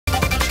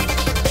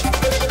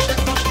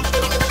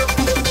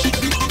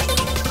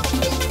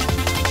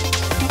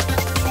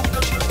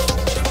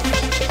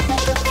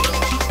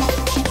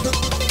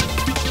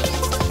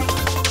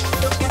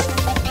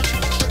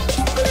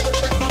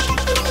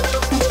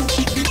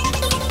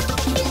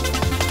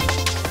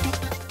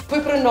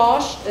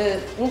nós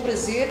um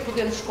prazer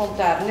podermos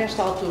contar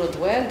nesta altura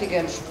do ano,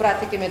 digamos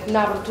praticamente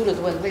na abertura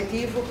do ano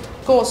letivo,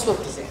 com a sua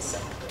presença.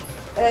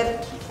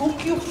 O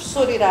que o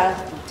professor irá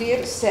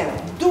ter são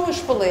 2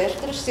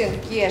 palestras, sendo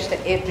que esta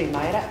é a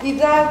primeira, e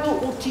dado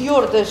o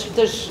teor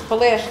das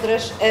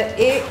palestras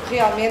é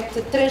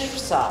realmente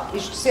transversal.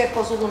 Isto serve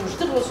para os alunos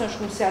de Relações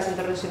Comerciais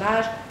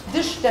Internacionais,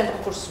 de Gestão de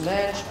Recursos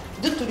Humanos,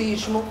 de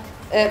Turismo,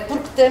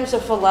 porque estamos a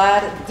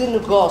falar de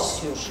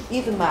negócios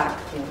e de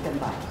marketing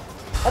também.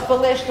 A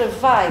palestra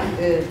vai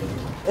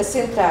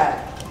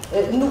assentar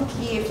no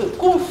que é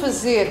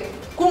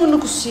como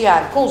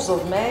negociar com os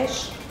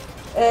alemães,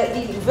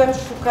 e vamos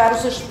focar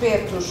os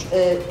aspectos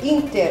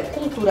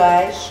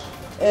interculturais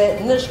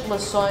nas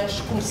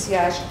relações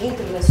comerciais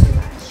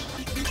internacionais.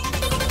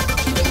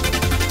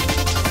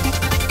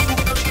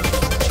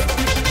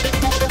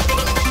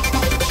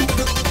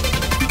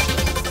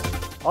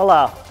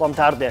 Olá, boa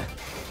tarde.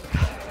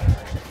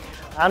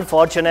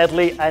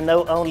 Unfortunately, I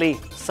know only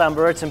some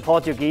words in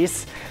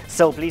Portuguese,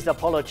 so please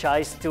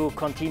apologize to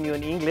continue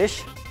in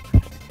English.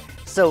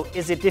 So,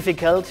 is it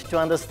difficult to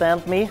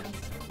understand me?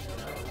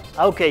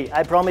 Okay,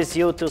 I promise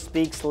you to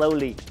speak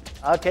slowly.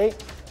 Okay?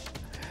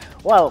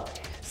 Well,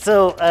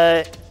 so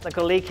the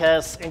colleague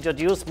has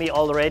introduced me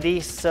already,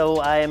 so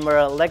I'm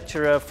a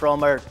lecturer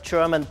from a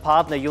German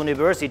partner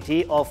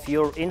university of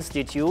your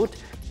institute.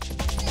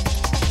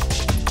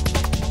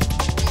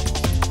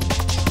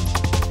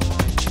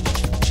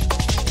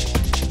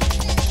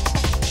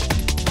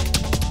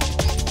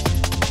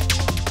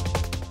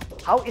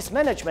 How is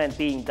management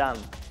being done?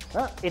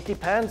 It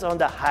depends on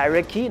the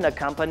hierarchy in a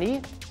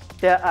company.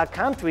 There are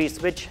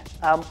countries which,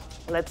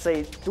 let's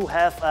say, do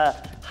have a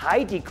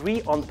high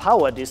degree on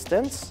power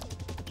distance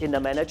in the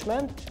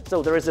management.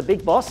 So there is a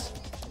big boss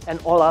and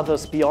all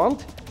others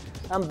beyond.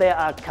 And there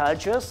are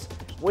cultures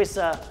with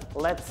a,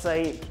 let's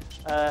say,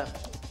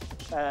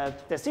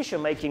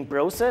 decision-making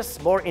process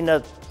more in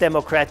a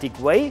democratic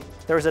way.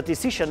 There is a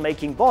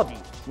decision-making body.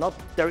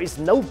 There is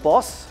no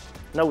boss.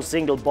 No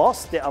single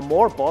boss, there are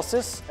more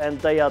bosses and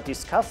they are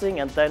discussing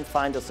and then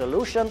find a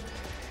solution.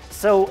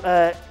 So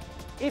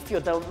if you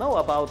don't know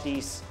about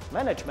these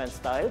management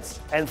styles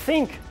and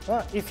think,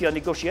 if you're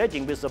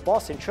negotiating with a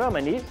boss in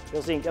Germany,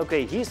 you think,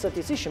 okay, he's a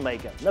decision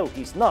maker. No,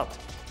 he's not.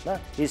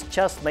 He's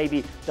just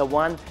maybe the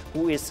one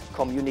who is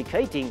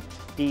communicating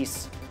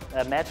these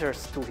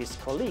matters to his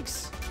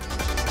colleagues.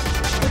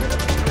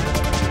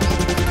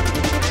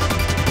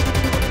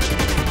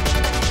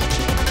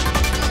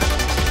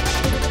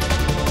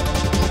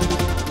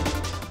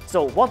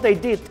 So what they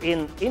did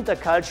in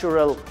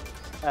intercultural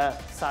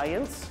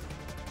science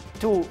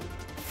to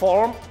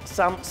form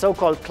some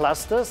so-called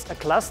clusters. A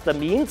cluster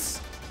means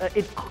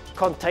it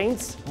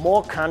contains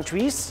more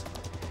countries,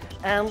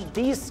 and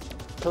these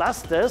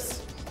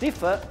clusters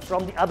differ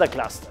from the other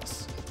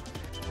clusters.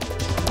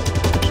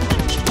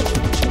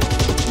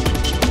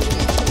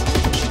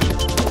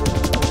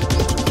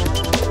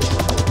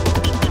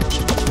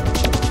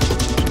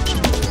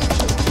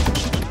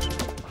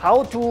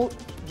 How to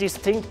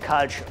distinct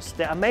cultures?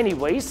 There are many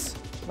ways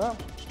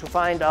to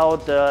find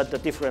out the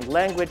different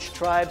language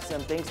tribes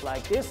and things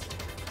like this.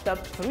 The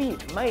 3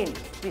 main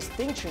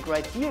distinction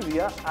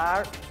criteria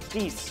are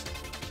these.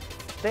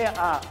 There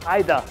are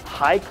either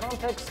high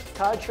context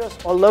cultures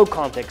or low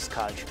context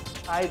cultures,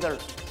 either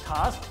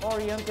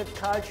task-oriented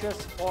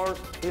cultures or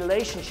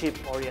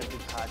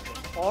relationship-oriented cultures,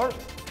 or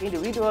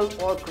individual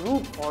or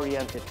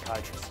group-oriented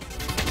cultures.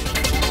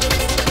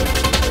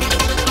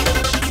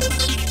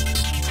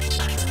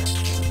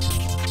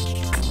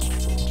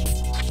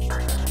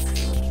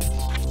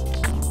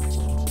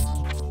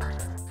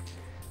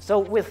 So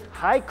with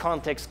high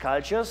context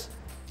cultures,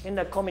 in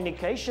the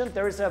communication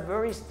there is a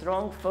very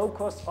strong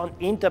focus on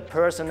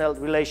interpersonal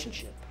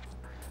relationship.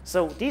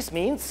 So this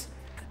means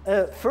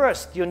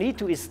first you need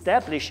to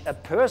establish a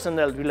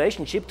personal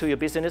relationship to your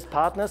business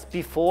partners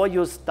before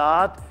you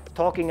start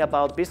talking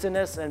about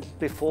business and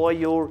before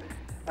you're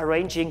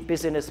arranging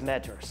business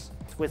matters.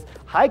 With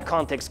high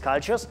context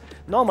cultures,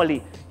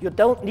 normally you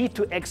don't need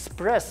to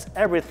express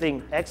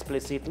everything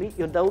explicitly.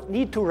 You don't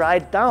need to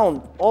write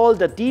down all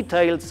the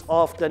details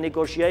of the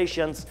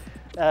negotiations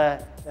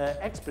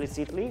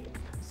explicitly.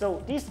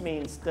 So this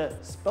means the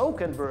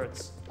spoken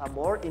words are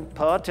more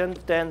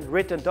important than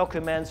written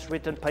documents,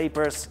 written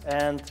papers,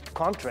 and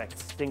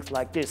contracts, things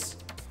like this.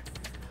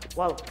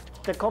 Well,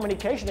 the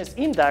communication is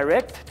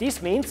indirect.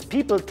 This means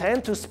people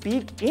tend to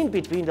speak in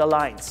between the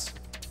lines.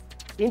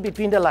 In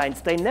between the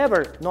lines. They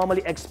never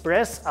normally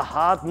express a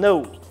hard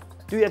no.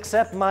 Do you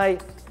accept my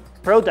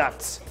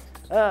products?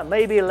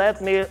 Maybe let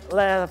me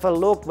have a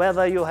look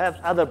whether you have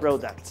other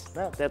products.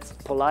 That's a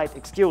polite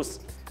excuse.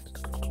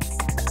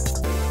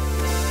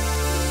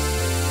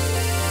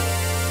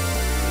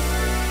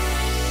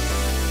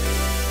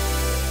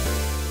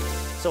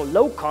 So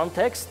low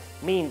context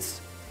means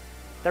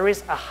there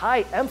is a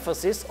high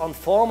emphasis on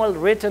formal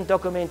written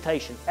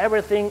documentation.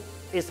 Everything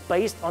is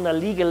based on a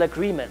legal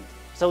agreement.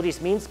 So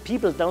this means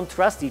people don't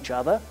trust each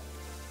other.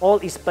 All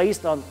is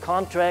based on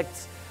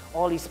contracts.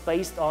 All is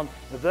based on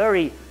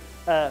very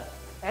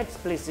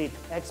explicit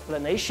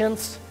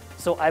explanations.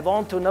 So I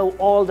want to know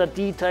all the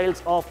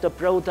details of the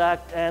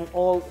product and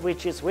all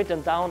which is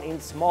written down in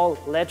small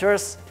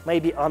letters,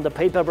 maybe on the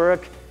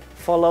paperwork,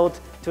 followed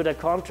to the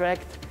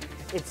contract.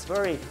 It's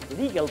very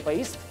legal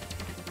based.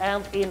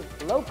 And in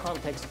low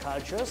context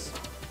cultures,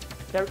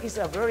 there is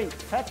a very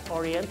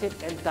fact-oriented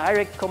and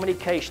direct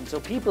communication. So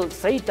people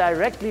say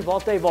directly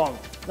what they want.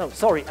 No,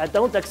 sorry, I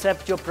don't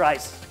accept your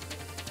price.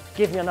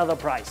 Give me another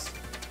price.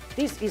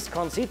 This is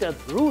considered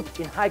rude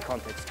in high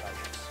context cultures.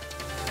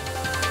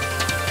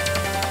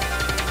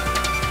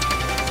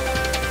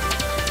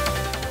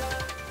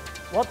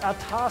 What are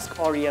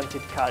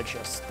task-oriented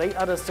cultures? They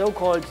are the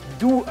so-called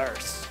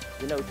doers.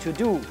 You know, to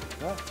do,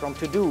 from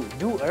to do,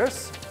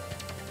 doers.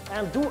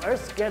 And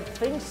doers get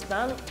things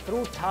done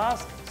through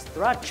tasks,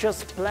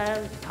 structures,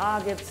 plan,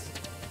 targets,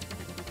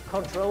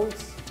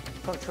 controls,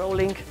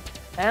 controlling.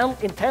 And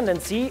in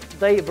tendency,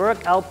 they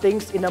work out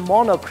things in a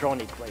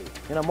monochronic way,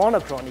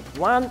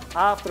 one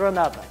after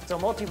another. So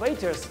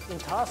motivators in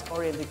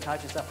task-oriented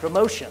cultures are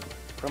promotion,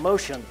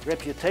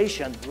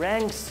 reputation,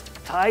 ranks,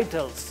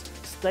 titles,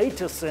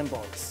 status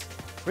symbols.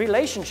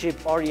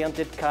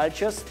 Relationship-oriented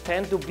cultures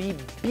tend to be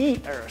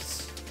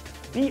beers.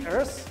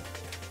 Beers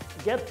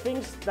get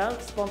things done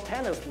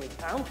spontaneously,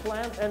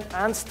 unplanned and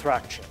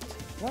unstructured.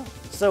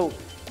 So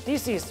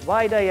this is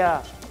why they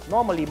are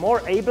normally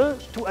more able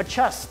to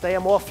adjust. They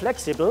are more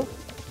flexible.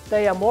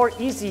 They are more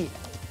easy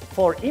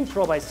for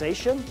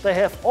improvisation. They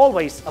have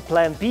always a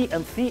plan B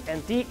and C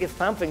and D. If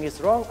something is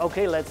wrong,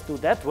 okay, let's do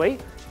that way.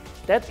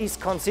 That is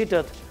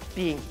considered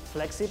being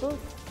flexible,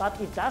 but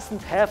it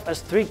doesn't have a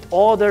strict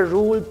order,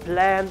 rule,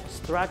 plan,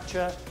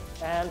 structure,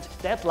 and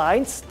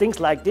deadlines, things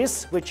like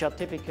this, which are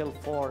typical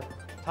for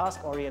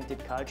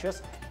task-oriented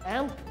cultures.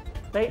 And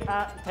they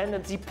are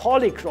tendency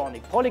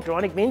polychronic.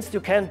 Polychronic means you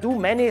can do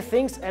many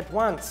things at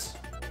once.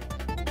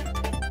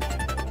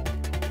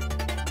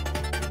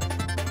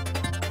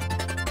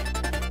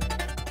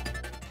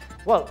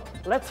 Well,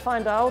 let's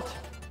find out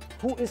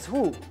who is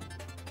who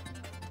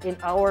in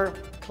our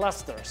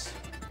clusters.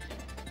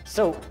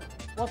 So,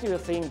 what do you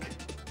think?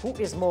 Who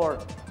is more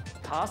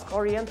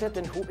task-oriented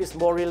and who is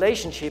more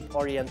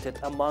relationship-oriented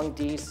among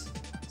these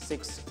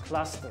 6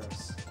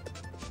 clusters?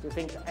 Do you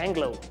think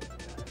Anglo?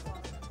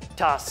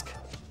 Task.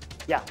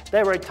 Yeah,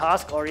 they're very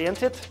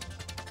task-oriented.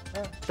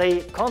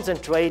 They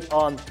concentrate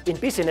in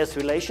business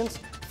relations,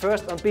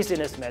 first on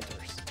business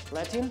matters.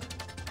 Latin?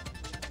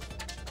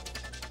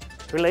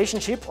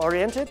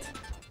 Relationship-oriented?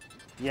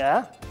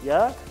 Yeah.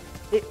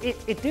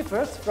 It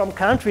differs from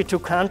country to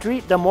country.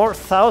 The more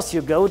south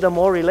you go, the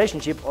more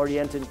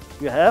relationship-oriented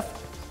you have.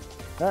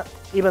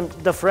 Even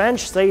the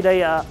French say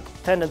they are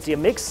tendency a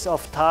mix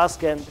of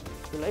task and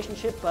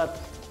relationship, but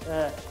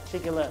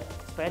particular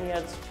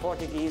Spaniards,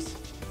 Portuguese,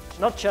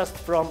 not just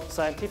from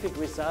scientific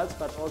results,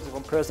 but also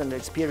from personal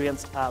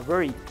experience, are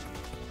very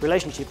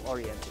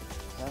relationship-oriented.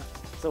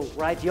 So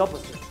right the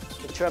opposite.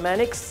 The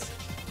Germanics,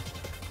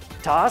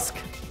 task,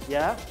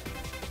 yeah.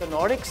 The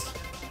Nordics,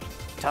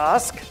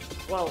 task.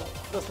 Well,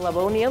 the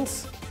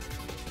Slavonians,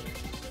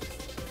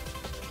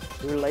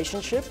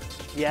 relationship,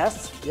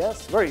 yes,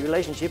 very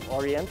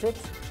relationship-oriented.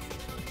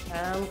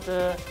 And,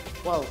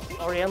 well,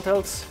 the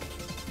Orientals,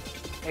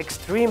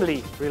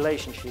 extremely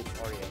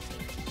relationship-oriented.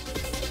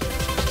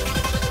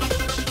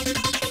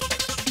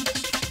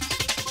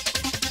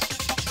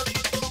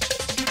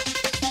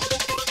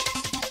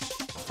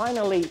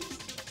 Finally,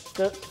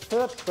 the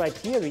third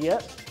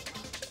criteria,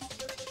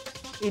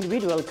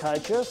 individual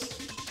cultures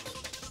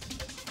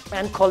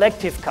and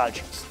collective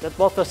cultures. That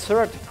was the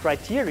third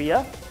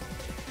criteria.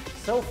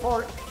 So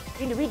for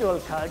individual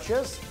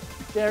cultures,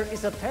 there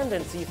is a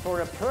tendency for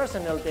a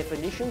personal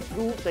definition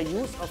through the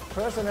use of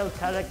personal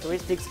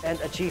characteristics and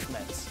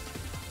achievements.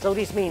 So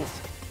this means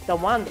the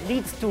one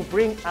needs to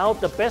bring out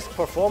the best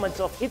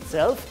performance of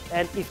itself,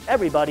 and if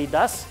everybody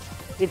does,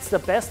 it's the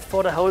best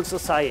for the whole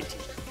society.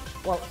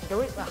 Well,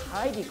 there is a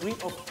high degree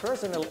of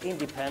personal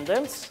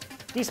independence.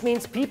 This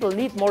means people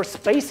need more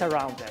space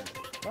around them.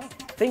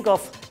 Think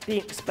of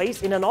being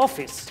space in an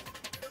office.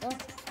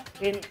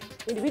 In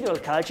individual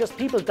cultures,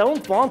 people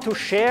don't want to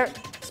share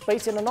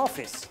space in an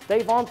office.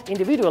 They want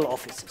individual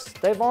offices.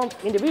 They want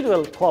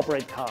individual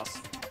corporate cars.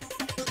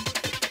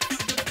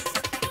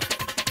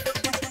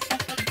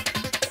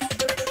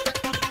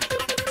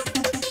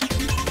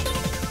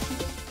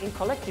 In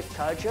collective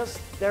cultures,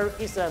 there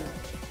is a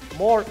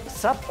more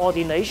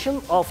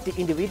subordination of the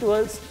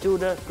individuals to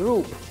the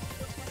group.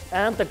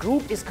 And the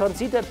group is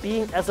considered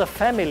being as a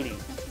family.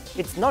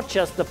 It's not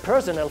just the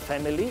personal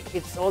family,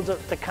 it's also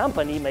the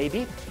company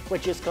maybe,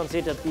 which is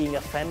considered being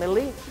a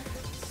family.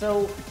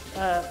 So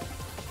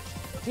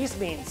this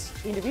means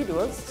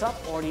individuals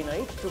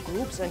subordinate to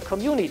groups and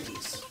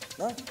communities.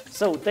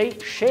 So they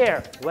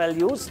share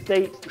values,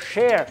 they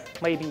share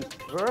maybe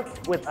work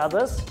with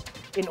others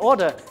in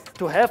order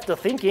to have the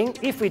thinking,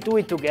 if we do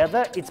it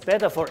together, it's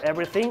better for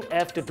everything, I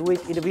have to do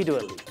it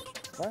individually.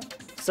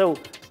 So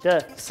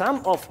the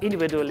sum of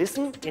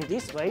individualism in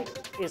this way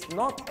is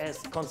not as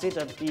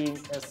considered being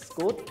as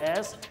good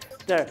as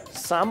the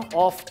sum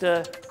of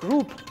the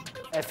group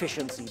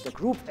efficiency, the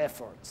group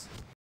efforts.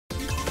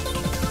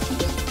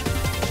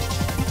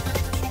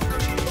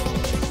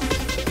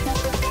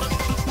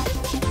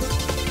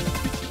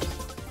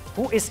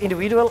 Who is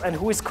individual and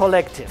who is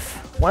collective?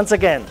 Once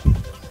again,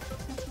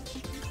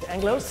 the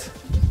Anglos?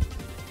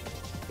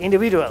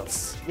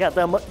 Individuals. Yeah,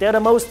 they're the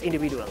most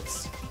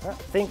individuals.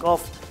 Think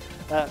of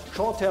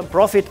short-term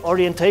profit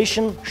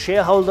orientation,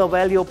 shareholder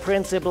value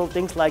principle,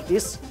 things like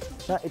this.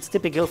 It's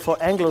typical for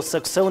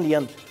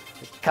Anglo-Saxonian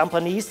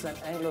companies and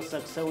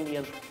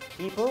Anglo-Saxonian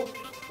people.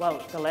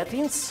 Well, the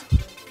Latins,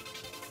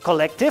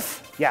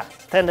 collective, yeah,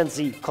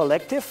 tendency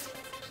collective.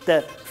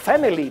 The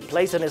family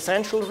plays an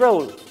essential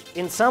role.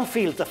 In some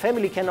fields, the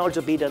family can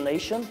also be the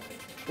nation.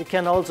 It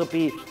can also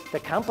be the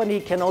company,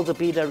 can also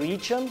be the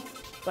region.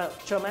 Well,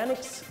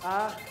 Germanics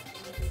are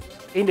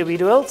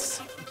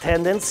individuals.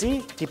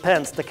 Tendency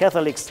depends. The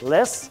Catholics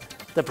less,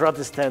 the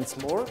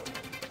Protestants more.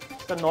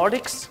 The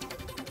Nordics,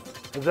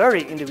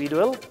 very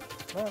individual.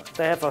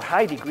 They have a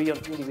high degree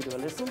of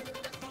individualism.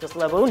 The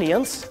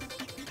Slavonians,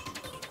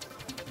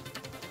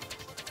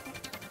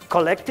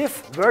 collective,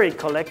 very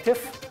collective.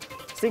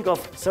 Think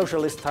of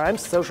socialist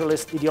times,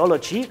 socialist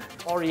ideology,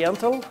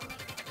 Oriental.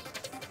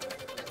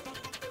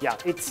 Yeah,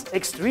 it's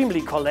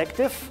extremely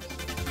collective.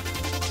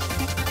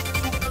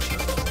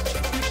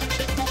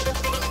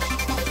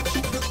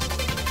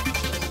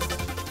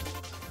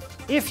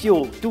 If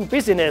you do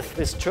business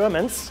with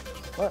Germans,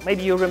 well,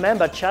 maybe you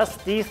remember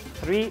just these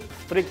 3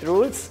 strict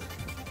rules.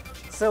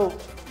 So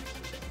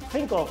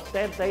think of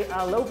that they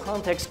are low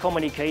context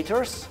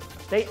communicators.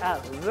 They are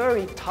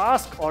very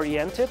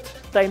task-oriented.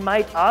 They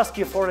might ask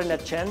you for an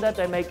agenda.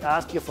 They might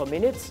ask you for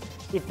minutes.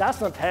 It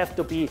does not have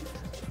to be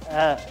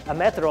a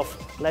matter of,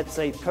 let's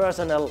say,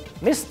 personal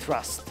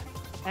mistrust.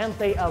 And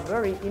they are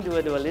very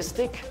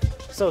individualistic.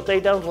 So they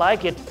don't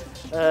like it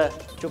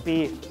to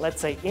be,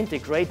 let's say,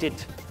 integrated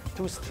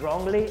too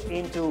strongly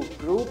into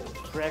group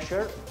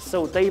pressure.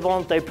 So they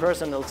want their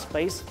personal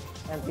space.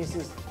 And this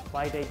is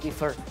why they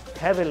differ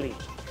heavily.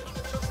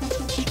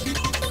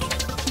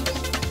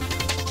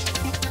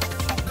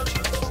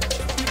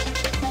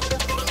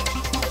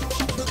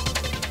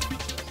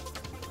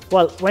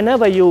 Well,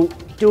 whenever you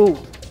do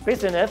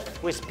business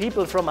with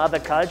people from other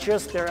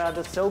cultures, there are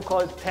the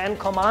so-called 10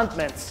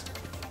 commandments.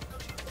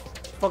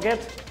 Forget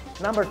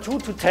number 2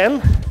 to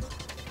 10.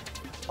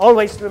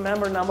 Always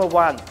remember number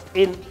 1.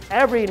 In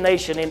every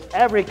nation, in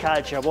every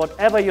culture,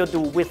 whatever you do,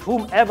 with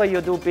whomever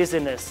you do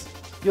business,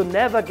 you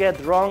never get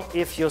wrong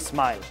if you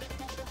smile.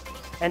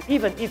 And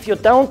even if you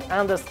don't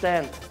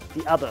understand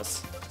the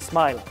others,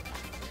 smile.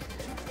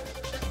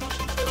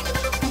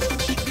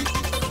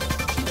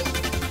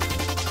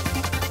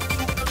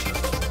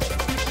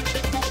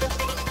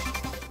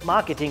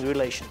 Marketing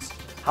relations,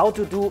 how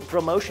to do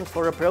promotion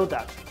for a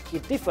product.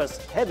 It differs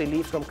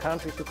heavily from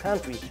country to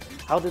country.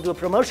 How to do a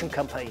promotion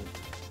campaign.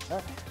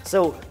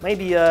 So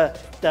maybe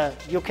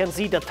you can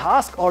see the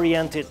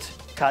task-oriented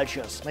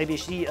cultures. Maybe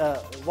see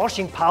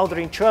washing powder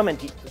in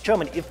Germany.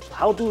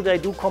 How do they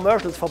do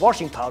commercials for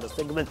washing powders?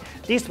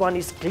 This one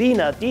is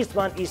cleaner, this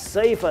one is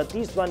safer,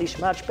 this one is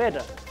much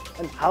better.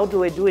 And how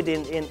do they do it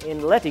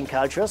in Latin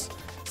cultures?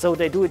 So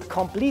they do it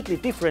completely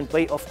different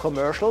way of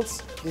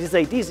commercials. They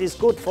say this is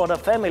good for the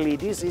family,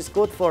 this is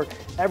good for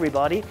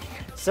everybody.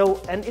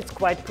 So, and it's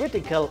quite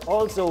critical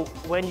also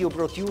when you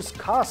produce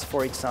cars,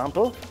 for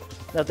example.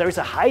 Now there is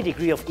a high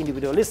degree of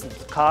individualism.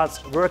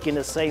 Cars work in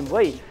the same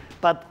way,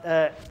 but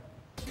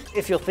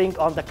if you think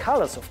on the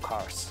colors of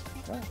cars,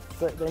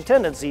 the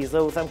tendency,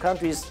 so some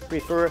countries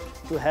prefer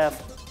to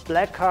have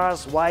black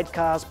cars, white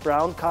cars,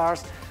 brown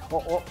cars,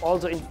 or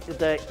also in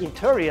the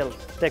interior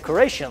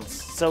decorations.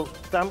 So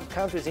some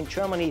countries in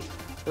Germany,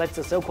 let's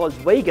say so-called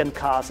wagon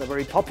cars are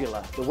very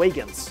popular, the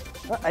wagons.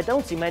 I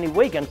don't see many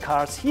wagon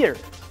cars here.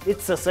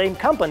 It's the same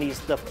companies,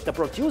 the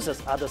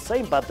producers are the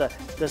same, but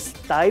the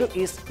style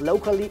is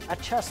locally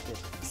adjusted.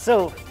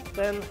 So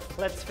then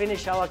let's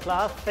finish our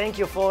class. Thank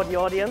you for the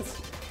audience.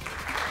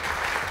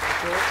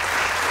 Thank you.